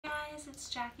it's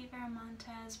Jackie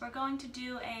Viramontez. We're going to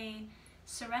do a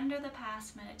Surrender the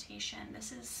Past meditation.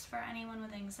 This is for anyone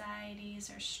with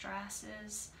anxieties or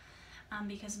stresses,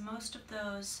 because most of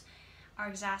those are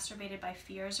exacerbated by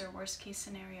fears or worst case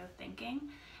scenario thinking,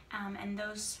 and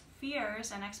those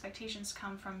fears and expectations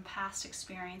come from past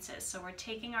experiences. So we're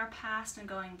taking our past and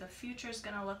going, the future is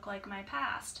going to look like my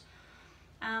past.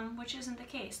 Which isn't the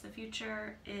case. The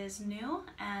future is new,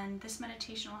 and this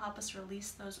meditation will help us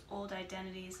release those old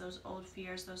identities, those old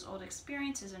fears, those old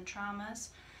experiences and traumas,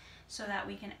 so that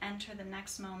we can enter the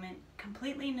next moment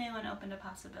completely new and open to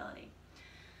possibility.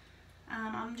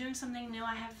 I'm doing something new.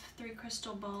 I have 3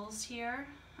 crystal bowls here.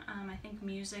 I think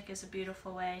music is a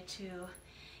beautiful way to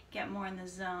get more in the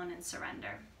zone and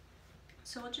surrender.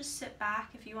 So we'll just sit back.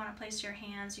 If you want to place your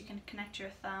hands, you can connect your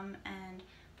thumb and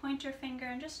point your finger,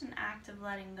 and just an act of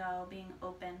letting go, being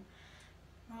open.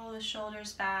 Roll the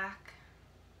shoulders back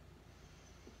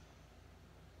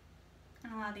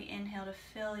and allow the inhale to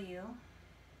fill you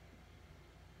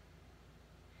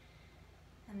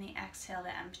and the exhale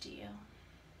to empty you.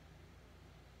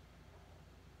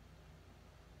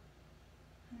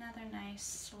 Another nice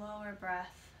slower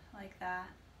breath like that.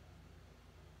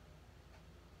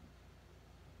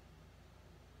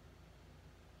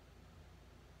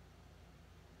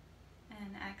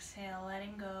 And exhale,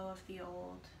 letting go of the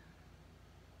old.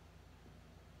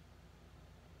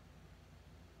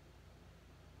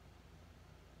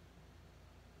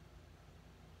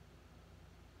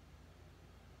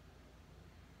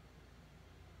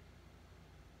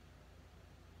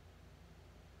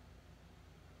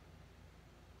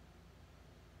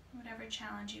 Whatever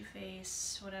challenge you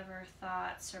face, whatever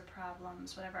thoughts or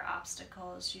problems, whatever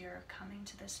obstacles you're coming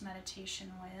to this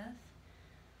meditation with,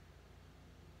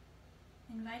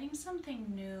 inviting something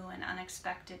new and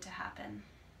unexpected to happen.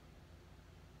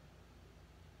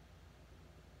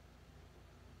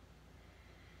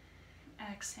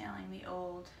 Exhaling the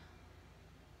old.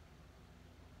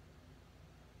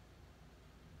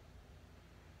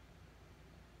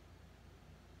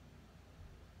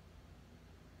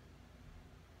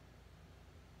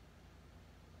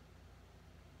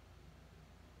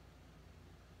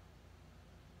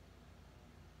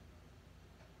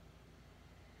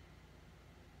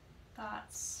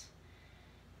 Thoughts,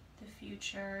 the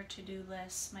future, to-do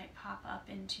lists might pop up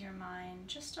into your mind,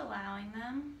 just allowing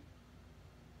them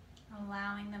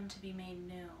to be made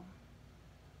new.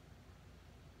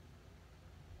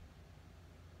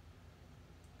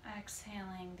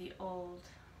 Exhaling the old.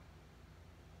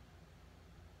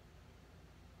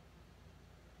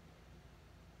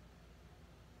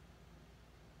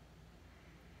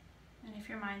 And if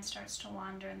your mind starts to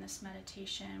wander in this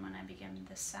meditation, when I begin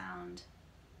the sound,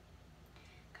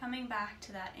 coming back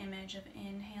to that image of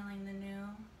inhaling the new,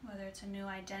 whether it's a new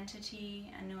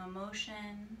identity, a new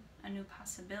emotion, a new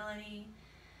possibility,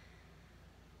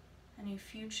 a new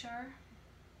future,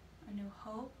 a new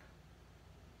hope,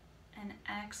 and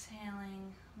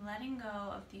exhaling, letting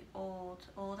go of the old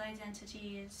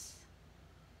identities,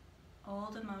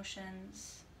 old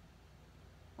emotions,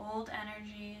 old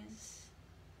energies,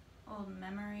 old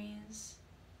memories,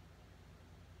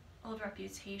 old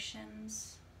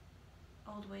reputations,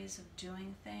 old ways of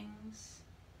doing things,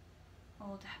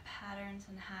 old patterns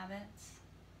and habits,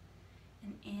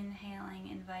 and inhaling,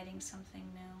 inviting something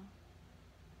new.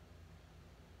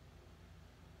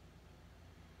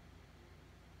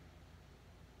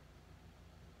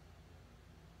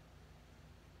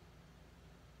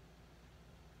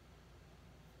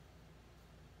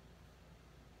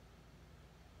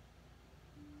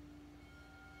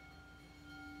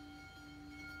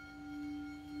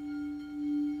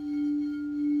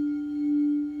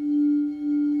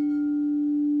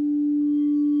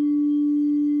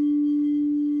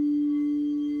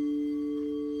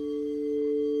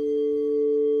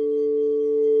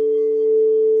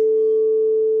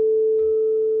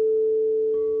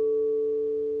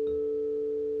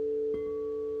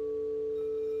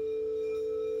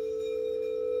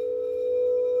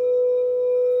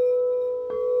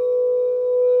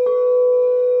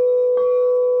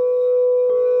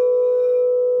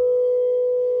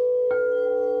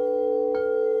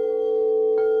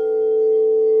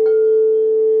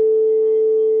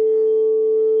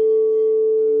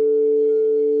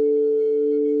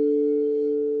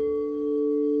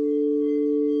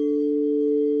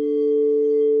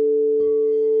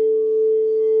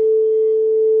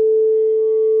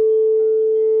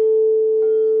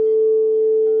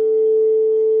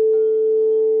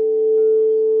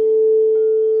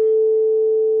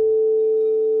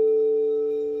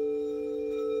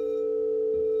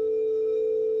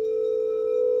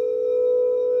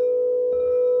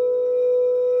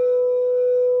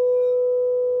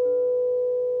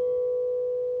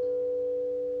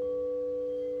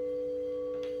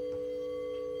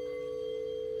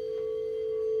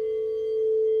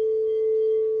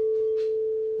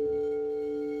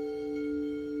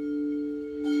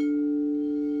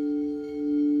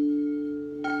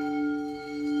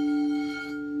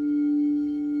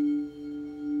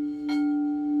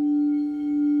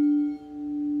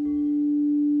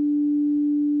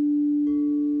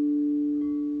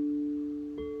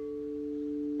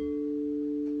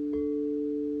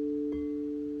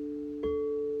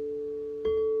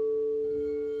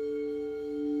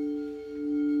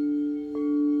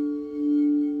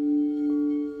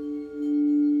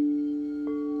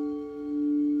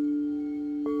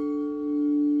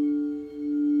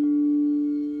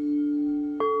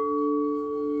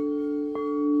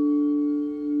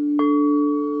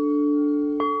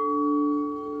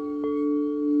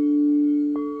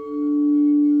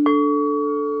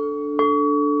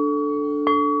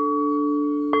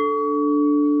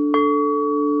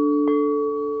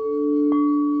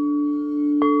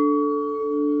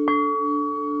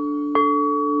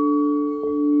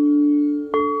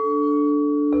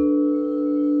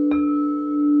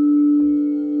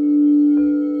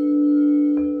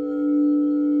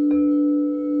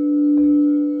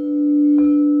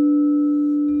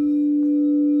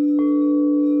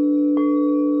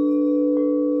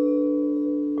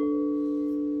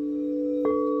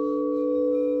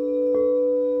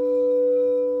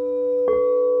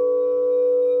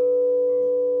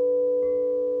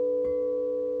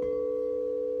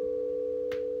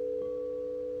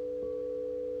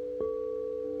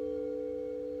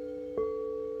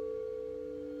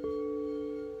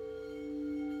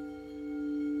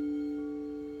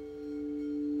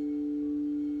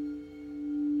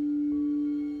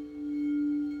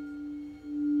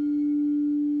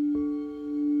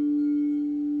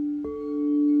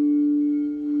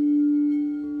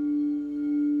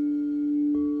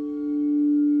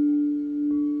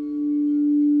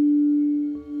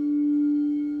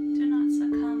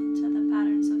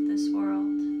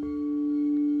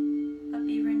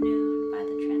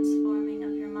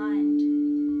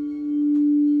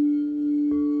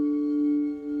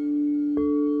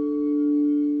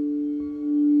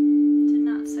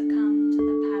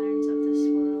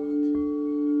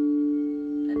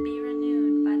 but be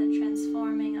renewed by the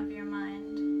transforming of your mind.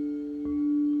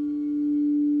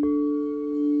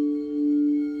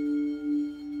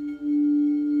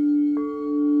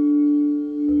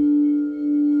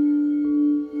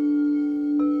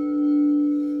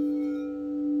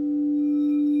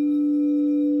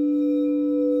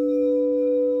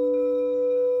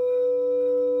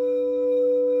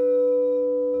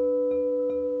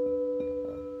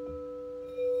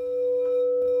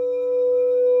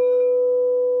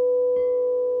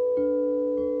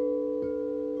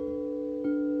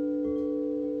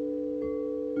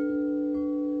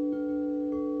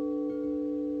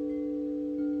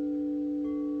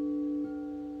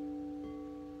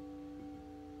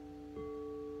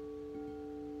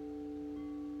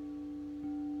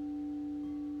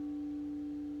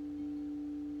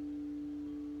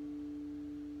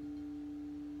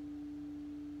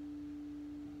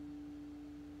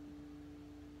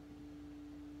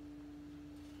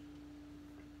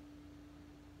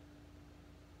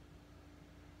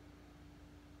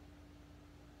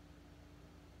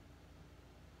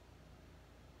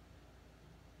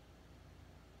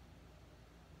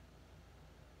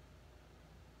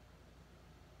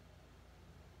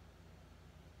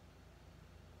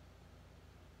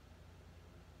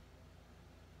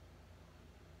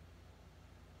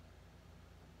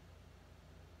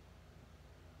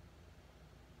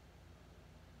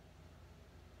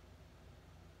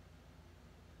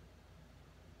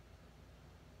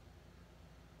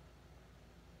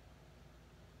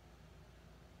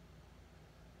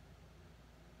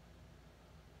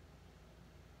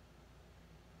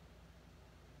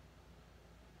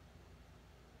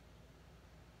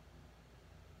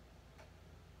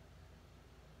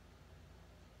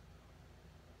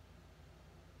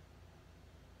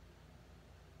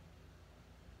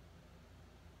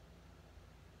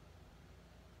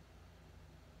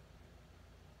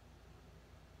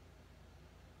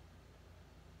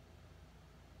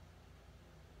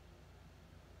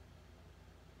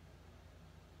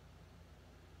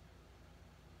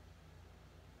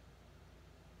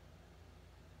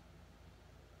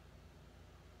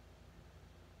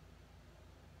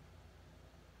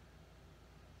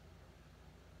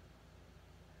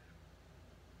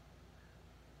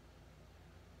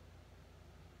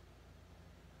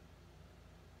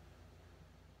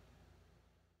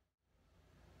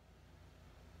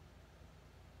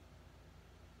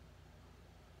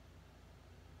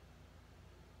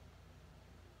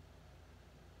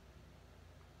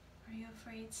 Are you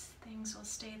afraid things will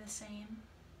stay the same?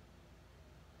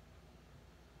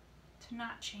 To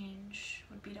not change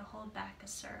would be to hold back a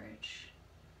surge.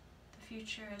 The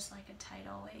future is like a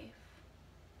tidal wave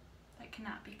that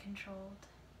cannot be controlled.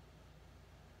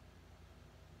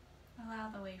 Allow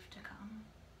the wave to come.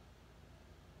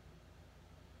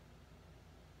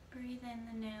 Breathe in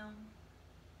the new.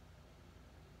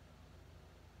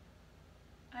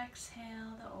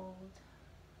 Exhale the old.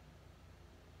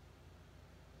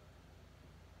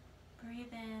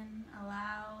 Breathe in,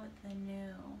 allow the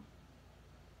new.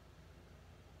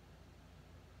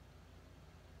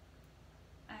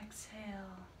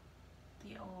 Exhale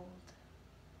the old.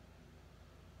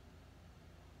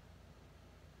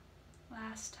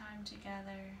 Last time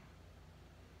together.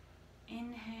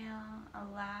 Inhale,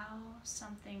 allow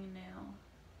something new.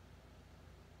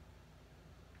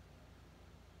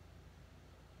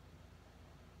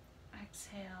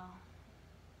 Exhale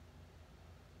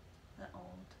the old.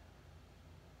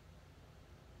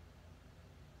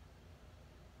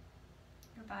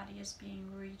 Your body is being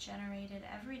regenerated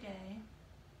every day.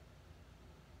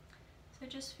 So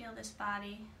just feel this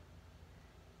body.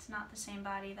 It's not the same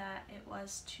body that it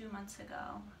was 2 months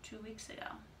ago, 2 weeks ago.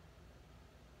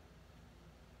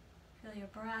 Feel your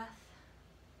breath.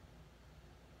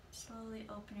 Slowly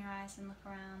open your eyes and look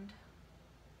around.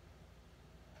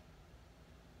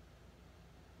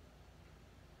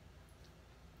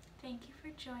 Thank you for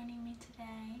joining me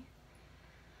today.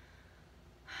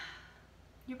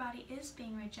 Your body is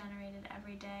being regenerated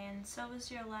every day, and so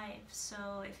is your life.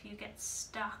 So if you get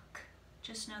stuck,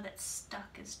 just know that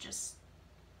stuck is just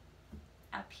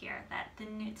up here. That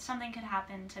something could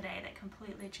happen today that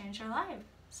completely change your life.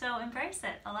 So embrace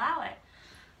it, allow it.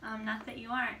 Not that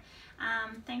you aren't.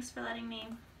 Thanks for letting me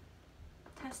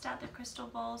test out the crystal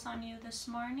bowls on you this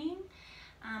morning,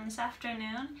 this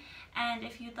afternoon. And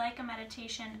if you'd like a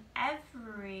meditation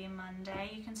every Monday,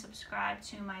 you can subscribe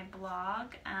to my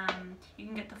blog. You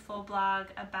can get the full blog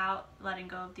about letting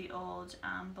go of the old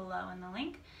below in the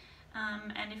link.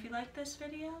 And if you like this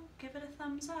video, give it a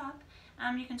thumbs up.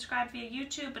 You can subscribe via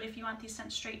YouTube, but if you want these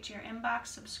sent straight to your inbox,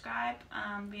 subscribe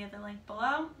via the link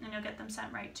below, and you'll get them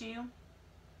sent right to you.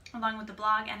 along with the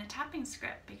blog and a tapping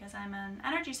script because I'm an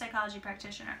energy psychology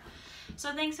practitioner.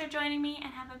 So thanks for joining me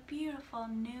and have a beautiful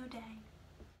new day.